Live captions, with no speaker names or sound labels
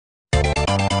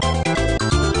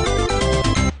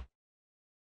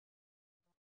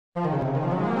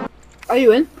Are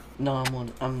you in? No,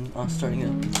 I'm starting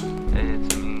it. Hey,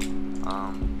 it's me.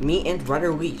 Me and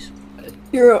Brother Louise.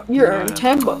 You're in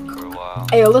 10 book. For a while.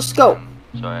 Hey, yo, let's go.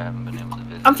 Sorry, I haven't been able to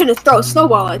visit. I'm finna throw a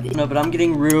snowball at you. No, but I'm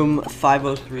getting room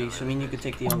 503, so I mean you could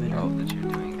take the elevator Hope out that you're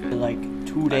doing for good. like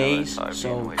 2 I know days, it's hard so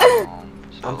being away from home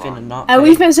so I'm finna long. not. And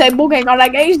we finna say booking on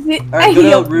like hey, Alright, hey,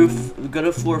 yo. go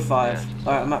to floor 5. Yeah,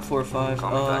 Alright, I'm at floor 5.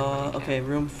 call me back when you Okay,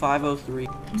 room 503.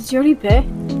 Did you already pay?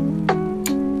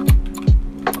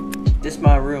 This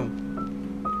my room.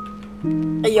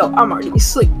 Hey, yo, I'm already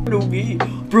asleep. No me.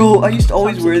 Bro, I used to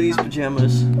always wear these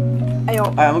pajamas. Hey, yo.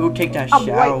 Alright, I'm gonna go take that I'm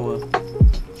shower.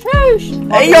 Sheesh.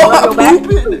 Hey yo, Wanna I'm go back?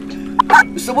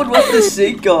 pooping! Someone left the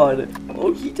sink on.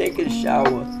 Oh, he taking a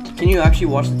shower. Can you actually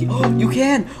watch the TV? Oh, you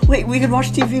can! Wait, we can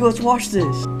watch TV. Let's watch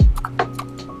this.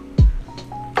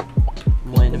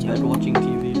 I'm laying in bed watching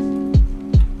TV.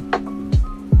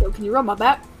 Yo, can you rub my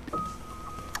back?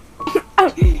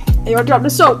 Hey, yo, drop the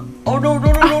soap. Oh no!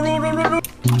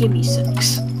 Give me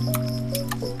 6.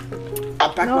 I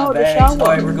packed No, my the bags. shower.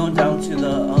 Alright, we're going down to the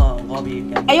lobby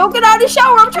again. Hey, yo, get out of the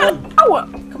shower. I'm trying to shower.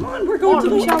 Come on, we're going Oh, to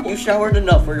the let me lobby. shower. You showered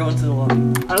enough. We're going to the lobby.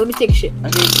 Alright, let me take a shit.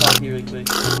 I'm getting coffee really quick.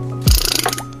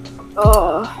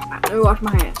 Let me wash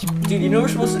my hands. Dude, you know we're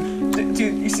supposed to.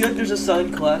 Dude, you see like there's a sign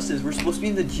in classes. We're supposed to be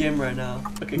in the gym right now.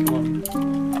 Okay, come on.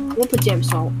 What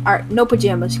pajamas on? Alright, no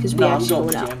pajamas, because we No, I'm actually going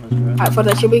going out. pajamas, bro. Alright, for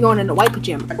that, should we going in the white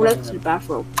pajamas? I Or got that's that. the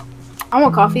bathrobe. I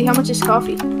want coffee. How much is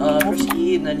coffee? Press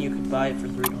E and then you can buy it for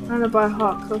I'm $3. gonna buy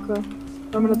hot cocoa.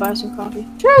 I'm gonna buy some coffee.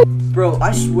 Bro,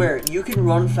 I swear, you can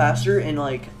run faster in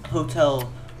like hotel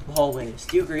hallways.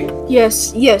 Do you agree?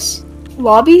 Yes.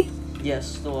 Lobby?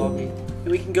 Yes, the lobby.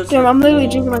 We can go to Damn, the I'm literally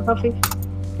pool. drinking my coffee.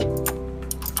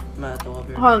 I'm at the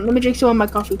lobby. Hold on, let me drink some of my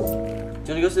coffee. Do you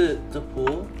wanna go to the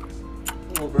pool?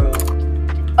 Oh, bro.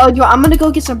 Oh, I'm gonna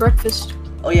go get some breakfast.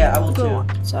 Oh yeah, I will Go too.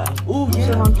 on. So, Oh I'm yeah.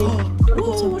 so hungry.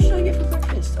 Oh, what should I get for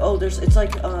breakfast? Oh, it's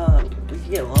like we can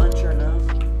get lunch or no?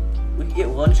 We can get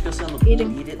lunch, go sit on the pool,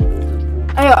 Eating. eat it, and go to the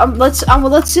pool. hey,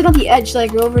 let's sit on the edge,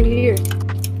 like over here.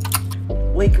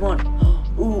 Wait, come on.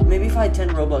 Ooh, maybe if I had 10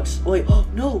 Robux. Wait, oh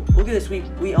no! Look at this.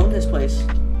 We own this place,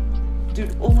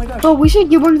 dude. Oh my gosh. Oh, we should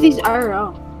get one of these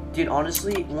IRL. Dude,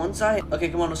 honestly, okay,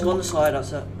 come on, let's go on the slide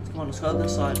outside. Come on, let's go on the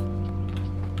slide.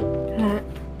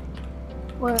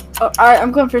 What? Oh, alright,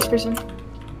 I'm going first person.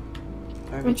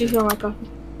 Alright, Let me just get my coffee.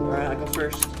 Alright, I go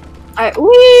first. Alright,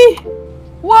 wee!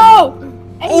 Whoa!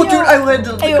 Hey, Oh, yo. dude, I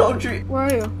landed on the Hey, yo. country. Where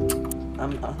are you?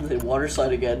 I'm on the water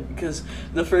slide again because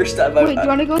the first time Wait, do you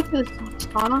wanna go to the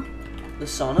sauna? the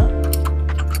sauna?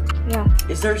 Yeah.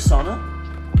 Is there a sauna?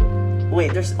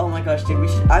 Wait, there's. Oh my gosh, dude,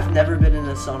 I've never been in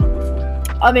a sauna before.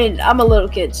 I mean, I'm a little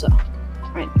kid, so.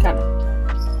 Right, kinda.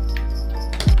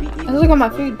 Let's look at my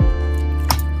food.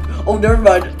 Oh, never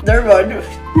mind. I'm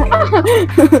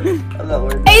not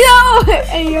worried. Hey, yo!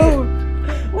 Hey, yo!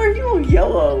 Why are you all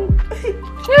yellow?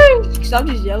 Cause I'm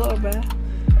just yellow, man.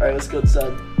 Alright, let's go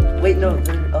inside. Wait, no,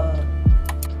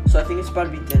 so I think it's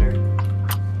about to be dinner.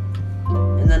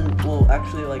 And then we'll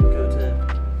actually, like, go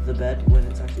to the bed when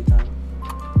it's actually time.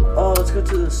 Oh, let's go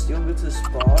to the, you wanna go to the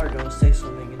spa or do you wanna stay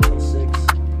swimming until 6?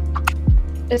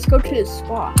 Let's go to the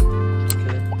spa.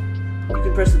 Okay. You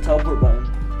can press the teleport button.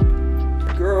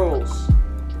 Girls. Do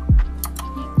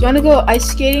you wanna go ice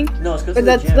skating? No, let's go Or to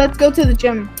the gym. let's go to the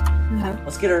gym.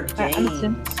 Let's get our Alright, I'm at the gains.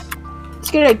 gym.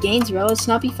 Let's get our gains, bro. Let's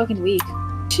not be fucking weak.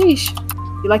 Sheesh.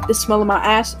 You like the smell of my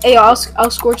ass? Hey, I'll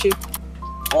scorch you.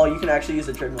 Oh, you can actually use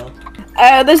the treadmill.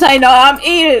 This I know. I'm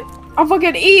eating. I'm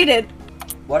fucking eating.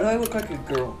 Why do I look like a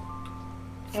girl?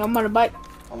 Yeah, I'm on a bike.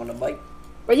 I'm on a bike.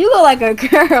 Bro, you look like a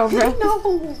girl, bro.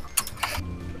 No.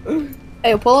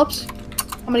 Hey, pull-ups.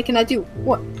 How many can I do?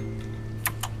 1,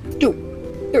 2,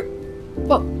 3,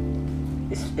 4.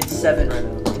 It's 7 right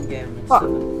now. In game, it's Fuck.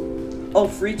 7. Oh,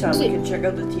 free time. We can check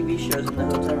out the TV shows in the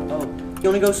hotel. Oh, you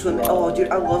wanna go swimming? Oh, dude,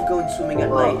 I love going swimming at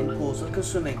night in pools. Let's go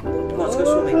swimming. Come on, let's go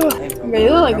swimming. Hey, bro. Bro, you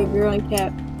look like a girly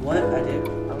cat. What? I do.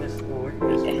 I'm gonna we're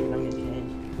gonna swim. I'm gonna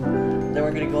change. Then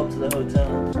we're gonna go up to the hotel.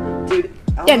 Dude,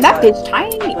 I don't Damn, know that why, bitch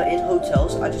tiny. but in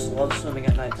hotels, I just love swimming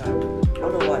at nighttime. I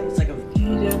don't know why. It's like a.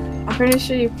 You do. I'm pretty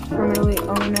sure you permanently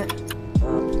own it.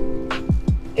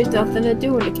 There's nothing to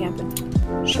do in the camping.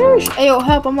 Shush. Hey, yo,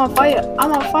 help. I'm on fire.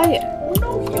 I'm on fire. Oh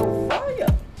no, you're on fire.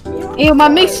 Hey, yo, my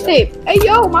mixtape. Hey,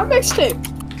 yo, my mixtape.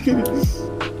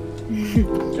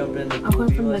 Jump in the I'm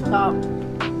going from the like- top.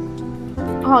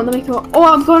 Oh, let me go. Oh,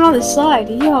 I'm going on the slide.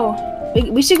 Yo.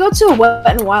 We should go to a Wet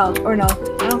and Wild. Or no.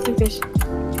 I don't think there's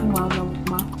Wet and Wild no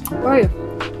more. Where are you?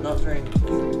 Not very.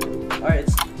 Alright,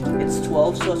 it's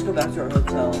 12, so let's go back to our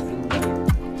hotel for the night.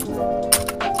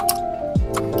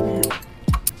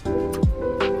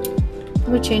 Let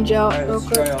me change out Alright, real let's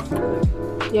quick. try off real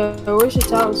quick. Yeah, where's his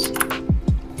house? I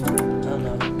don't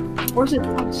know. Where's his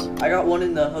house? I got one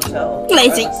in the hotel.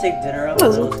 Lazy. Alright, let's take dinner up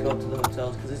and then let's go up to the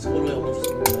hotels because it's literally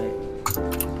almost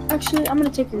midnight. Actually, I'm gonna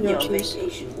take your You're on groceries.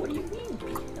 vacation. What do you mean?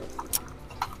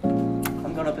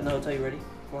 I'm going up in the hotel. You ready?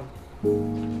 Come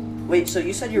on. Wait, so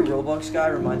you said your Roblox guy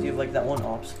reminds you of like that one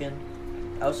op skin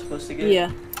I was supposed to get? Yeah.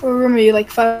 What room are you? Like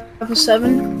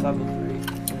 507?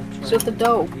 503. So with the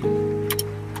dough.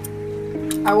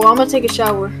 Alright, well, I'm gonna take a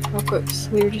shower real quick. So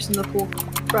we were just in the pool.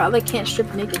 Bro, I like can't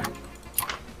strip naked.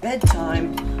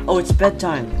 Bedtime. Oh, it's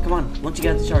bedtime. Come on. Once you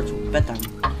get out the shower, it's bedtime.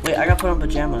 Wait, I gotta put on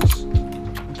pajamas.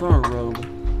 Put on a robe.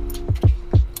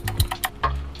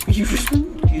 You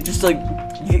just like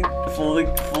you fully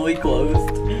clothed.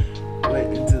 Wait,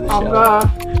 into the shower.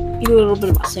 I'm gonna eat a little bit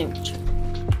of my sandwich.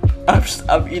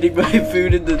 I'm eating my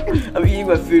food I'm eating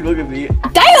my food. Look at me.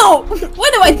 Damn!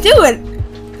 What am I doing?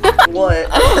 What?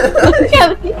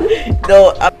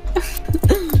 No.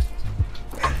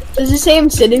 Does it say I'm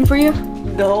sitting for you?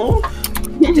 No.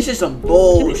 This is some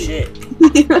bullshit.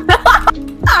 This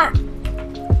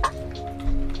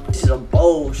is some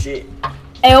bullshit.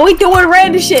 Hey, we doing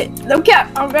random shit. No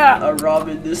cap. Oh god. I'm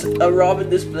robbing this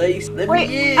place. Let Wait,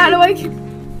 me in. how do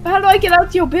I get out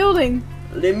to your building?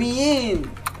 Let me in.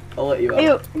 I'll let you out.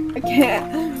 Ayo, I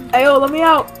can't. Ayo, let me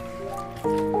out.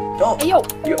 Oh, Ayo.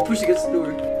 you got push against the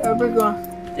door. Where we going?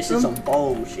 This is some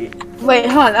bullshit. Wait,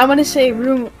 hon. I'm gonna say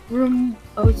room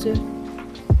 02.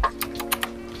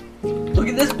 Look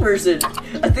at this person.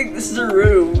 I think this is a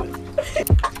room.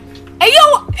 Hey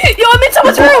yo, I'm in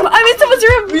someone's room. I'm in someone's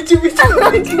room. Me too.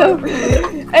 Let's go.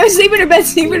 I was sleeping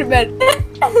in bed.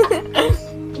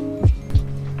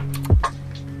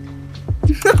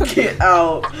 Get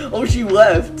out. Oh, she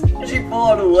left. She full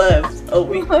on left. Oh,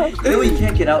 we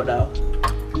can't get out now.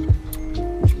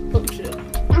 Oh shit.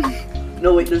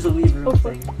 No, wait, there's a lever Oh,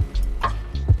 thing.